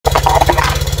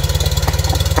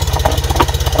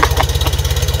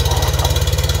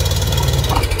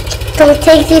So we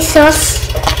take this sauce,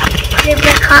 put it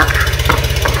back up.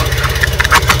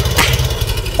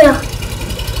 Yeah.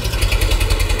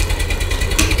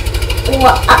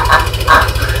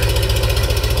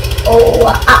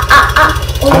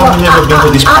 I've never been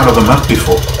to this part of the map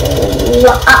before.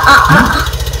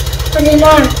 I don't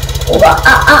know.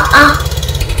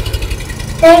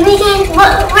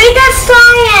 Read that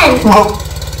sign! Well,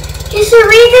 Just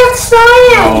read that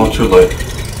sign! oh, too late.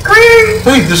 Go.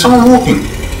 Hey, there's someone walking.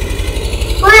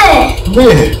 Where?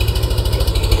 There.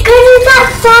 Go to that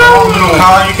sign! Oh, little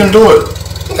car, you can do it.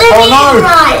 They're not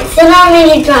drives. They're not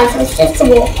mini drives. It's just a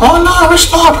walk. Oh no, we're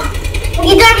stuck.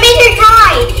 You don't mini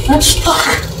drive. I'm stuck.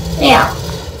 Yeah.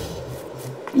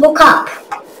 Look up.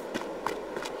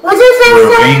 What does that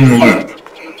Ravine say? loop.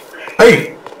 Hey,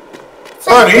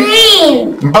 buddy.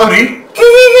 Buddy.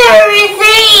 This is a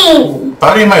ravine.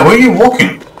 Buddy, mate, where are you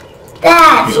walking?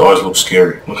 Dad. His eyes look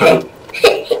scary. Look at him.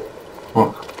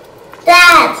 Look,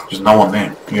 Dad. there's no one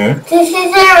there. Yeah? This is a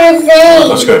ravine.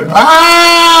 Let's go.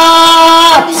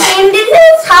 Ah! And this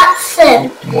is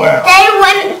Hudson. Wow. They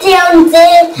went down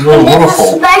there. Little And there's a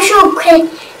waterfall. special key.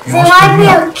 There might be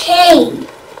a key.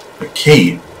 A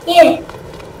key? Yeah.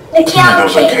 The key. There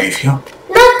was a cave here.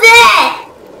 Not there.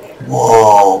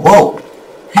 Whoa, whoa.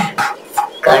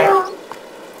 Go.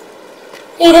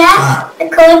 See that? The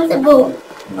collectible.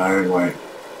 No way.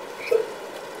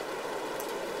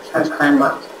 I'll climb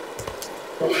up.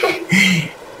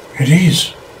 It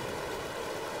is.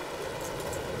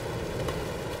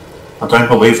 I don't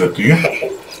believe it, do you?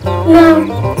 No.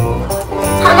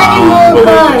 How many more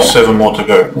Well, go? 7 more to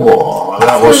go. Whoa,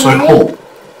 that was so cool.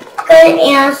 Go in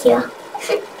here.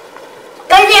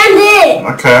 Go down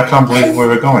there. Okay, I can't believe where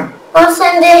we're going. I'll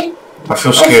send it. I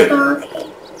feel scared.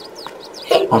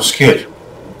 Okay. I'm scared.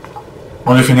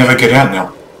 Wonder if we never get out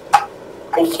now.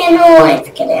 We can always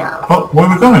get out. Oh, where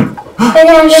are we going? Go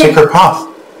down there. Secret path.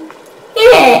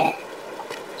 Yeah.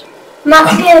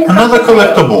 Might be a Another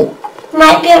collectible.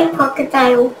 Might be a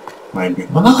crocodile. Maybe.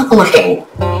 Another collectible.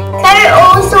 Go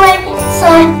all the way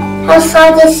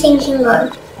outside the sinking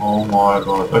road. Oh my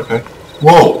god, okay.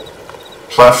 Whoa!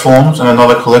 Platforms and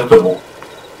another collectible.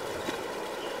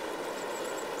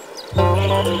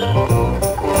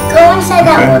 Go inside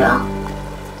that water.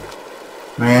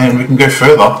 Man, we can go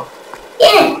further.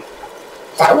 Yeah.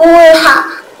 That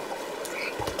water.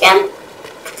 Jump.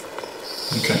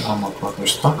 Okay, oh my god, we're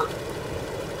stuck.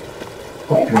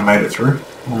 Oh, we made it through.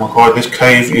 Oh my god, this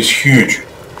cave is huge.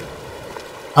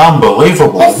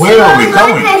 Unbelievable. Where are we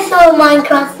going? I saw a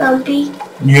Minecraft zombie.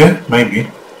 Yeah, maybe.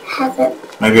 Has it?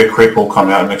 Maybe a creeper will come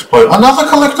out and explode. Another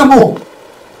collectible!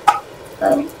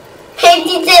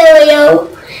 Baby cereal.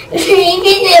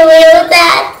 Baby cereal,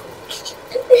 Dad.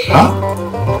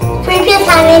 Huh? Previous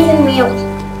time isn't real.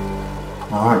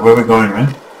 Alright, where are we going,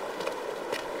 man?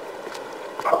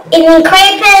 In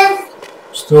creepers.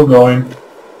 Still going.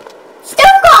 Still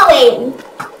going.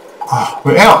 Oh,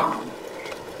 we're out.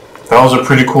 That was a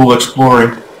pretty cool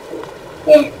exploring.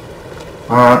 Yeah.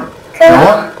 Alright. You know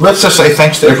what? Let's just say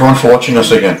thanks to everyone for watching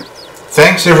us again.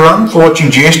 Thanks everyone for watching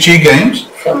GSG Games,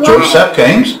 JoySap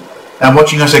Games, and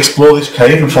watching us explore this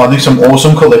cave and finding some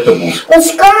awesome collectibles.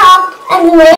 Let's go up and